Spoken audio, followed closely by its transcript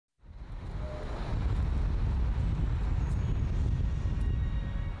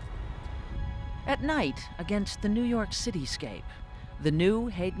At night, against the New York cityscape, the new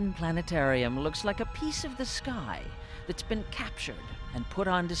Hayden Planetarium looks like a piece of the sky that's been captured and put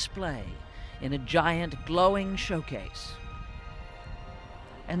on display in a giant glowing showcase.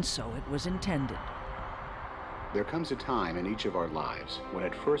 And so it was intended. There comes a time in each of our lives when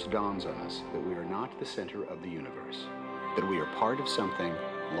it first dawns on us that we are not the center of the universe, that we are part of something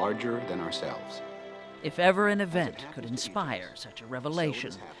larger than ourselves. If ever an event could inspire such a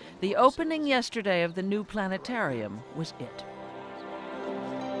revelation, the opening yesterday of the new planetarium was it.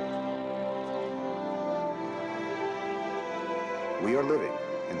 We are living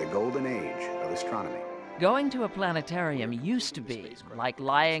in the golden age of astronomy. Going to a planetarium used to be like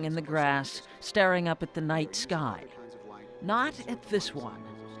lying in the grass, staring up at the night sky. Not at this one.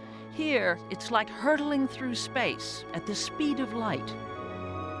 Here, it's like hurtling through space at the speed of light.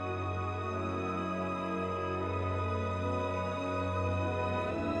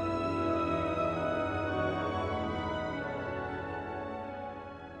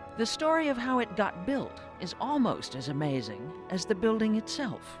 The story of how it got built is almost as amazing as the building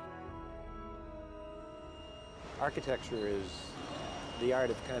itself. Architecture is the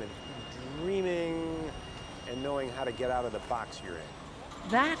art of kind of dreaming and knowing how to get out of the box you're in.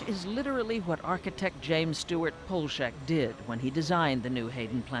 That is literally what architect James Stewart Polshek did when he designed the new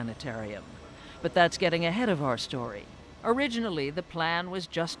Hayden Planetarium. But that's getting ahead of our story. Originally, the plan was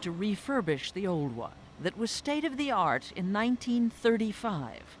just to refurbish the old one that was state-of-the-art in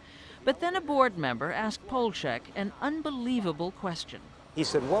 1935. But then a board member asked Polshek an unbelievable question. He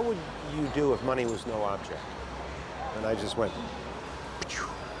said, "What would you do if money was no object?" And I just went,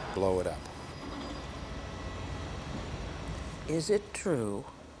 blow it up. Is it true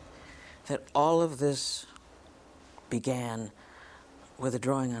that all of this began with a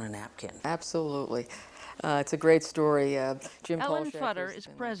drawing on a napkin? Absolutely. It's a great story. Jim Ellen Polshek Futter has is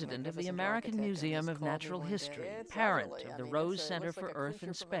been a president of the magnificent American architect, and Museum he's of called me Natural one day. History, It's parent lovely. of I the mean, Rose it Center looks for like a Earth creature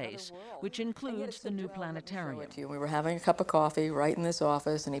and from another Space, world. which And yet includes it's the so new dry. Let me show planetarium. it to you. We were having a cup of coffee right in this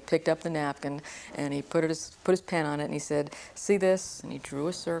office, and he picked up the napkin, and he put his pen on it, and he said, "See this?" And he drew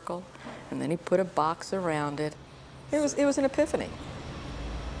a circle, and then he put a box around it. It was an epiphany.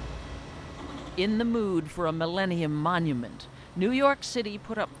 In the mood for a Millennium Monument, New York City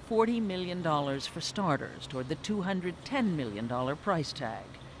put up $40 million for starters toward the $210 million price tag.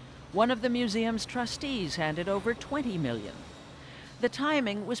 One of the museum's trustees handed over $20 million. The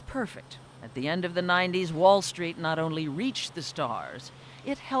timing was perfect. At the end of the 90s, Wall Street not only reached the stars,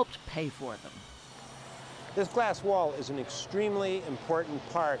 it helped pay for them. This glass wall is an extremely important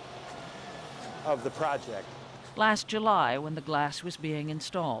part of the project. Last July, when the glass was being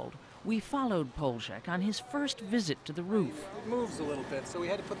installed, we followed Polshek on his first visit to the roof. It moves a little bit, so we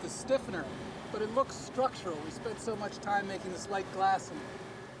had to put the stiffener, but it looks structural. We spent so much time making this light glass. And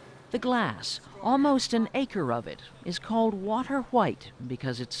The glass, almost an acre of it, is called water white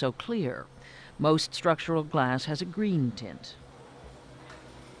because it's so clear. Most structural glass has a green tint.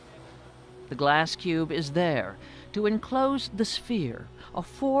 The glass cube is there to enclose the sphere, a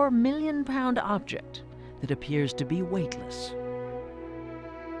 4 million pound object that appears to be weightless.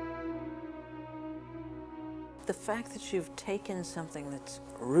 The fact that you've taken something that's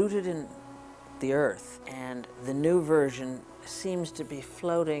rooted in the earth and the new version seems to be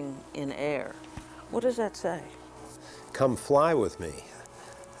floating in air, what does that say? Come fly with me.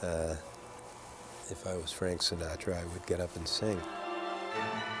 If I was Frank Sinatra, I would get up and sing.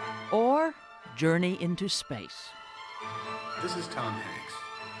 Or journey into space. This is Tom Hanks.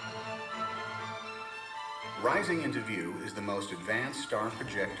 Rising into view is the most advanced star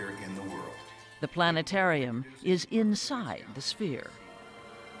projector in the world. The planetarium is inside the sphere.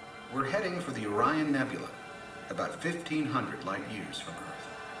 We're heading for the Orion Nebula, about 1,500 light years from Earth.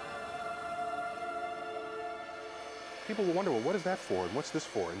 People will wonder, well, what is that for and what's this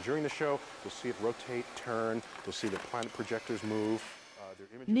for? And during the show, you'll see it rotate, turn, you'll see the planet projectors move.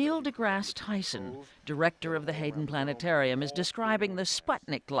 Neil deGrasse Tyson, director of the Hayden Planetarium, is describing the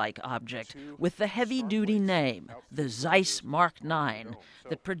Sputnik-like object with the heavy-duty name, the Zeiss Mark IX,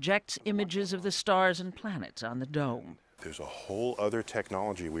 that projects images of the stars and planets on the dome. There's a whole other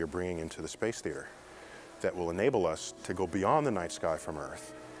technology we are bringing into the space theater that will enable us to go beyond the night sky from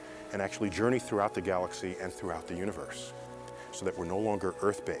Earth and actually journey throughout the galaxy and throughout the universe so that we're no longer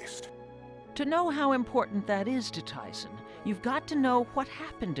Earth-based. To know how important that is to Tyson, you've got to know what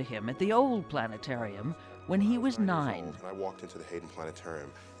happened to him at the old planetarium when he was 9. And I walked into the Hayden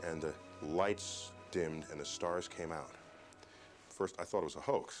Planetarium and the lights dimmed and the stars came out. First, I thought it was a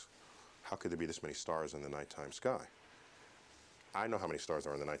hoax. How could there be this many stars in the nighttime sky? I know how many stars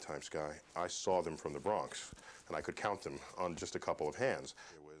are in the nighttime sky. I saw them from the Bronx, and I could count them on just a couple of hands.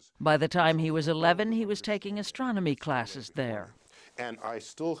 By the time he was 11, he was taking astronomy classes there. And I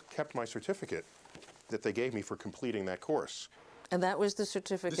still kept my certificate that they gave me for completing that course. And that was the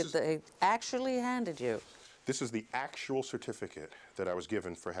certificate they actually handed you? This is the actual certificate that I was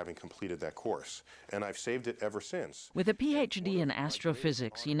given for having completed that course, and I've saved it ever since. With a PhD in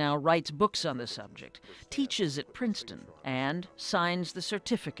astrophysics, he now writes books on the subject, teaches at Princeton, and signs the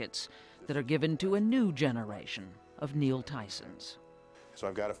certificates that are given to a new generation of Neil Tysons. So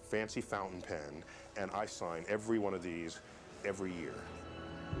I've got a fancy fountain pen, and I sign every one of these every year.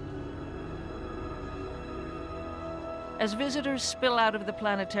 As visitors spill out of the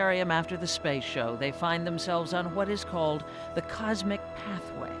planetarium after the space show, they find themselves on what is called the cosmic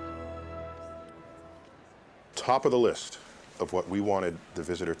pathway. Top of the list of what we wanted the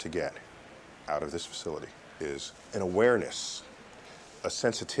visitor to get out of this facility is an awareness, a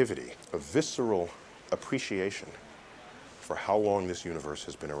sensitivity, a visceral appreciation for how long this universe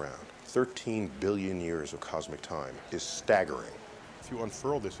has been around. 13 billion years of cosmic time is staggering. If you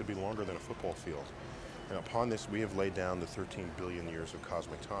unfurl this, it'd be longer than a football field. And upon this, we have laid down the 13 billion years of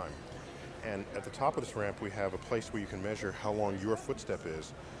cosmic time. And at the top of this ramp, we have a place where you can measure how long your footstep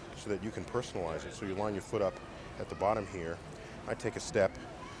is so that you can personalize it. So you line your foot up at the bottom here. I take a step,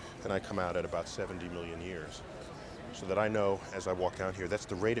 and I come out at about 70 million years. So that I know, as I walk down here, that's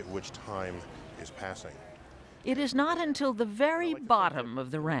the rate at which time is passing. It is not until the very bottom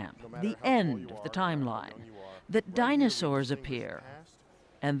of the ramp, the end of the timeline, that dinosaurs appear.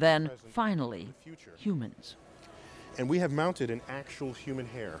 And then, finally, humans. And we have mounted an actual human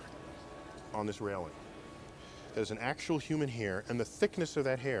hair on this railing. There's an actual human hair, and the thickness of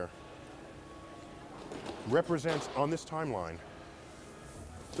that hair represents, on this timeline,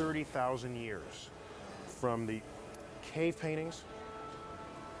 30,000 years. From the cave paintings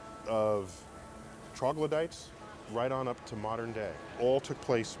of troglodytes right on up to modern day. All took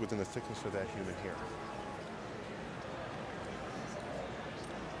place within the thickness of that human hair.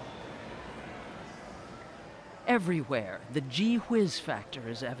 Everywhere, the gee whiz factor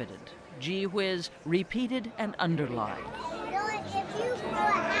is evident. Gee whiz repeated and underlined. You know what? If you throw a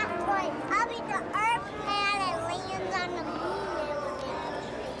asteroid, I'll be the Earth man and lands on the moon.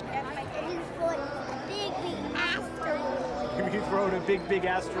 If you throw a big asteroid. If you throw a big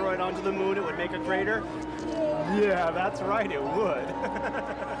asteroid onto the moon, it would make a crater? Yeah, that's right, it would.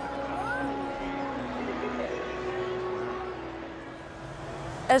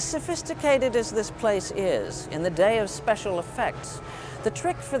 As sophisticated as this place is, in the day of special effects, the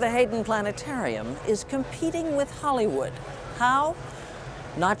trick for the Hayden Planetarium is competing with Hollywood. How?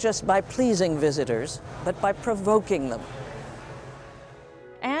 Not just by pleasing visitors, but by provoking them.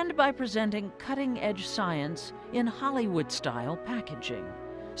 And by presenting cutting-edge science in Hollywood-style packaging.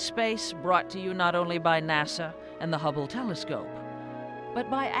 Space brought to you not only by NASA and the Hubble telescope,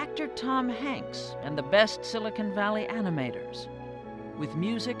 but by actor Tom Hanks and the best Silicon Valley animators, with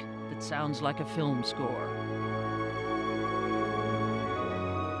music that sounds like a film score.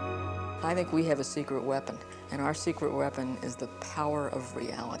 I think we have a secret weapon, and our secret weapon is the power of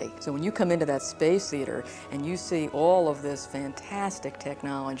reality. So when you come into that space theater and you see all of this fantastic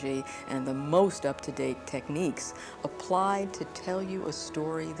technology and the most up-to-date techniques applied to tell you a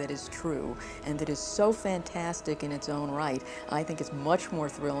story that is true and that is so fantastic in its own right, I think it's much more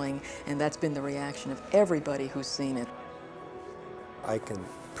thrilling, and that's been the reaction of everybody who's seen it. I can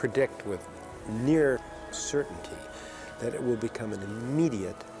predict with near certainty that it will become an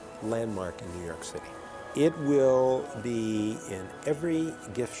immediate landmark in New York City. It will be in every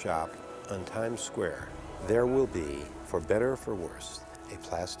gift shop on Times Square. There will be, for better or for worse, a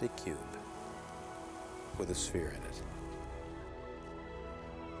plastic cube with a sphere in it.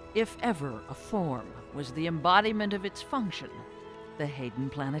 If ever a form was the embodiment of its function, the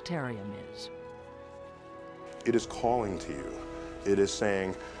Hayden Planetarium is. It is calling to you. It is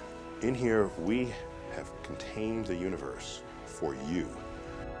saying, in here we have contained the universe for you.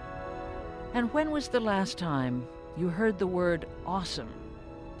 And when was the last time you heard the word awesome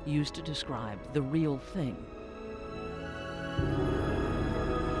used to describe the real thing?